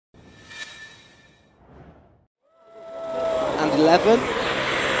2011,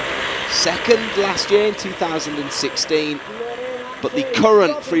 second last year in 2016, but the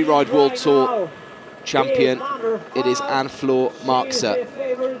current Freeride World Tour champion, it is Anne-Flore Marxer.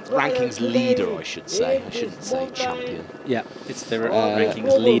 Rankings leader, I should say. I shouldn't say champion. Yeah, it's the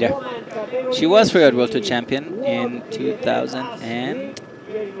rankings leader. She was Freeride World Tour champion in 2011,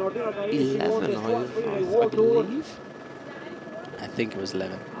 I believe. I think it was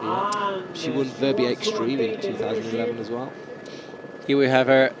 11. Yeah. She won Verbier Extreme in 2011 as well. Here we have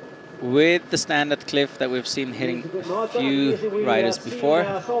her with the standard cliff that we've seen hitting a few riders before.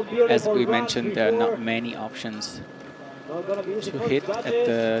 As we mentioned, there are not many options to hit at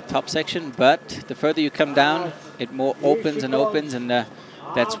the top section, but the further you come down, it more opens and opens, and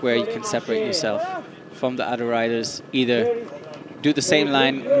that's where you can separate yourself from the other riders. Either do the same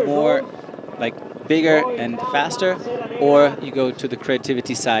line more like bigger and faster, or you go to the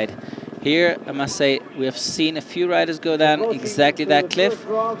creativity side. Here, I must say, we have seen a few riders go down exactly that cliff.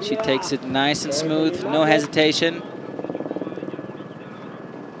 She takes it nice and smooth, no hesitation.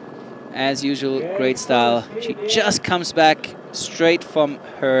 As usual, great style. She just comes back straight from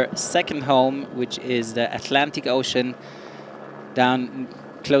her second home, which is the Atlantic Ocean, down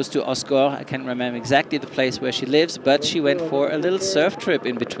close to Osgore. I can't remember exactly the place where she lives, but she went for a little surf trip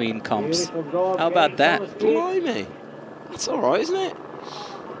in between comps. How about that? Blimey. That's all right, isn't it?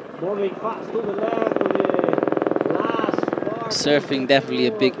 Surfing definitely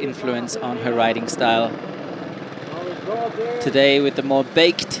a big influence on her riding style. Today, with the more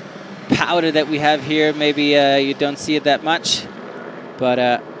baked powder that we have here, maybe you don't see it that much, but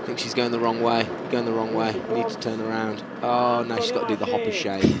I think she's going the wrong way. Going the wrong way. We need to turn around. Oh no, she's got to do the hop of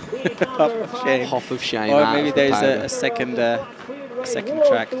shame. Hop of shame. Hop of shame. Or maybe there's a second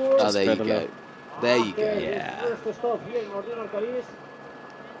track. Oh, there you go. There you go. Yeah.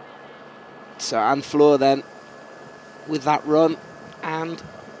 So Anne-Flore then with that run, and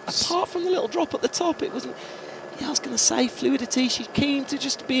apart from the little drop at the top, it wasn't. Yeah, I was going to say fluidity. She's keen to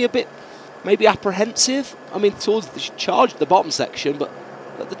just be a bit, maybe apprehensive. I mean, she charged the bottom section, but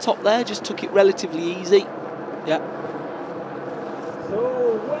at the top there, just took it relatively easy. Yeah.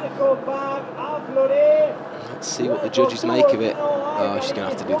 So welcome back, Anne-Flore. Let's see what the judges make of it. Oh, she's going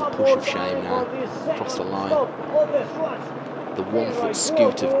to have to do the push of shame now, across the line. The 1 foot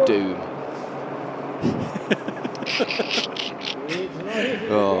scoot of doom.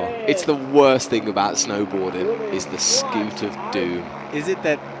 Oh, it's the worst thing about snowboarding, is the scoot of doom. Is it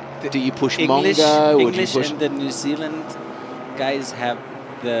that do you push English, Mongo, or English do you push... and the New Zealand guys have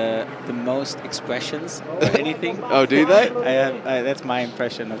the most expressions or anything? Oh, do they? That's my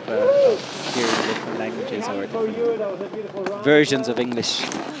impression of hearing different languages or different versions of English.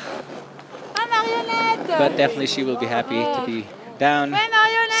 But definitely she will be happy to be down.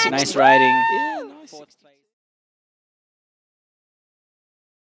 Nice riding. Yeah, nice.